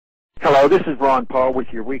Hello, this is Ron Paul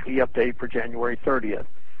with your weekly update for January 30th.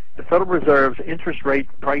 The Federal Reserve's Interest Rate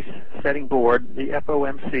Price Setting Board, the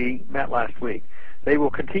FOMC, met last week. They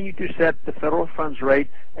will continue to set the federal funds rate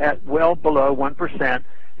at well below 1%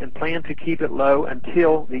 and plan to keep it low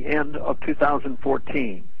until the end of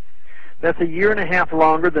 2014. That's a year and a half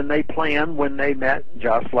longer than they planned when they met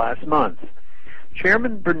just last month.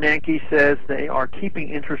 Chairman Bernanke says they are keeping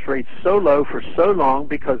interest rates so low for so long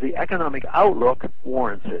because the economic outlook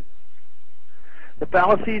warrants it. The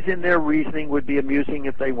fallacies in their reasoning would be amusing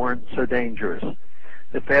if they weren't so dangerous.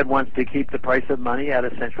 The Fed wants to keep the price of money at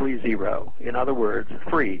essentially zero, in other words,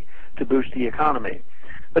 free, to boost the economy.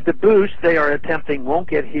 But the boost they are attempting won't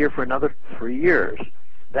get here for another 3 years.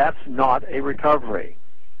 That's not a recovery.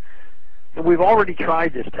 And we've already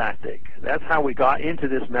tried this tactic. That's how we got into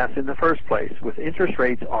this mess in the first place, with interest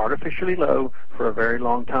rates artificially low for a very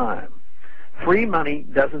long time. Free money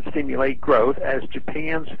doesn't stimulate growth, as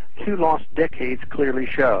Japan's 2 lost decades clearly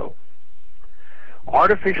show.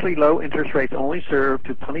 Artificially low interest rates only serve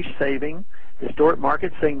to punish saving, distort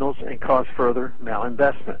market signals, and cause further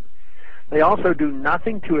malinvestment. They also do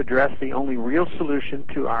nothing to address the only real solution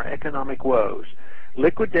to our economic woes: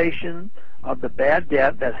 liquidation of the bad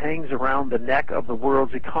debt that hangs around the neck of the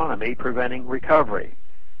world's economy, preventing recovery.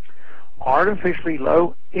 Artificially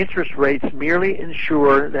low interest rates merely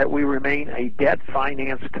ensure that we remain a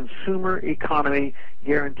debt-financed consumer economy,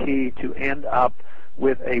 guaranteed to end up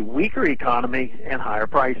with a weaker economy and higher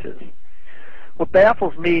prices. What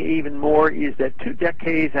baffles me even more is that 2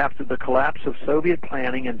 decades after the collapse of Soviet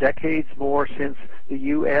planning and decades more since the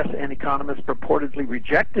U.S. and economists purportedly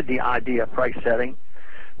rejected the idea of price setting,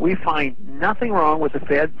 we find nothing wrong with the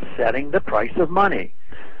Fed setting the price of money.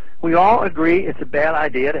 We all agree it's a bad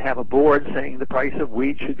idea to have a board saying the price of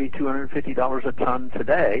wheat should be $250 a ton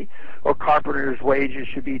today, or carpenters' wages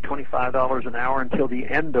should be $25 an hour until the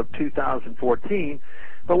end of 2014,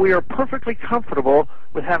 but we are perfectly comfortable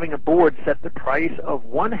with having a board set the price of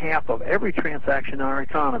 1/2 of every transaction in our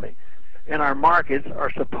economy, and our markets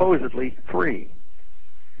are supposedly free.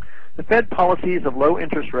 The Fed policies of low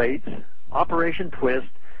interest rates, Operation Twist,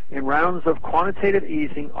 and rounds of quantitative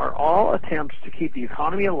easing are all attempts to keep the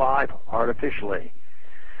economy alive artificially.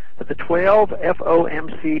 But the 12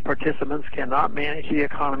 FOMC participants cannot manage the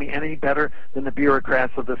economy any better than the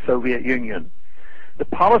bureaucrats of the Soviet Union. The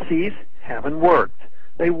policies haven't worked.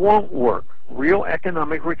 They won't work. Real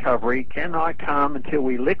economic recovery cannot come until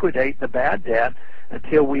we liquidate the bad debt,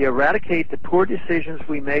 until we eradicate the poor decisions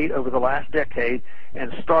we made over the last decade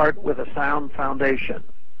and start with a sound foundation.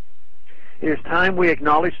 It is time we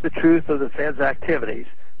acknowledge the truth of the Fed's activities.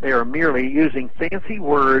 They are merely using fancy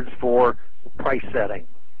words for price setting.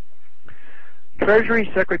 Treasury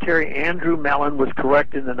Secretary Andrew Mellon was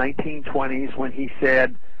correct in the 1920s when he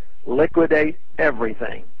said, "Liquidate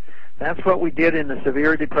everything." That's what we did in the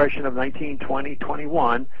severe depression of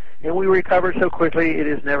 1920-21, and we recovered so quickly it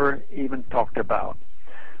is never even talked about.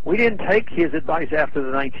 We didn't take his advice after the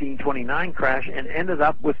 1929 crash and ended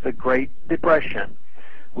up with the Great Depression.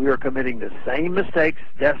 We are committing the same mistakes,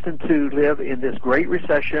 destined to live in this Great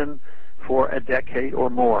Recession for a decade or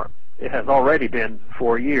more. It has already been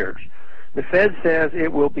 4 years. The Fed says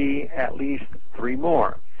it will be at least 3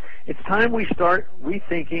 more. It's time we start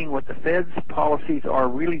rethinking what the Fed's policies are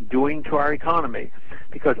really doing to our economy,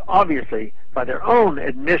 because obviously, by their own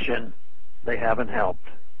admission, they haven't helped.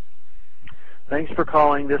 Thanks for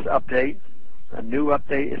calling this update. A new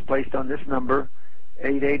update is placed on this number,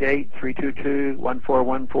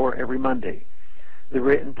 888-322-1414, every Monday. The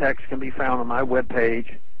written text can be found on my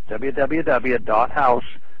webpage,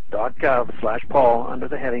 www.house.gov/Paul, under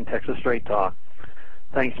the heading Texas Straight Talk.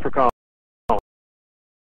 Thanks for calling.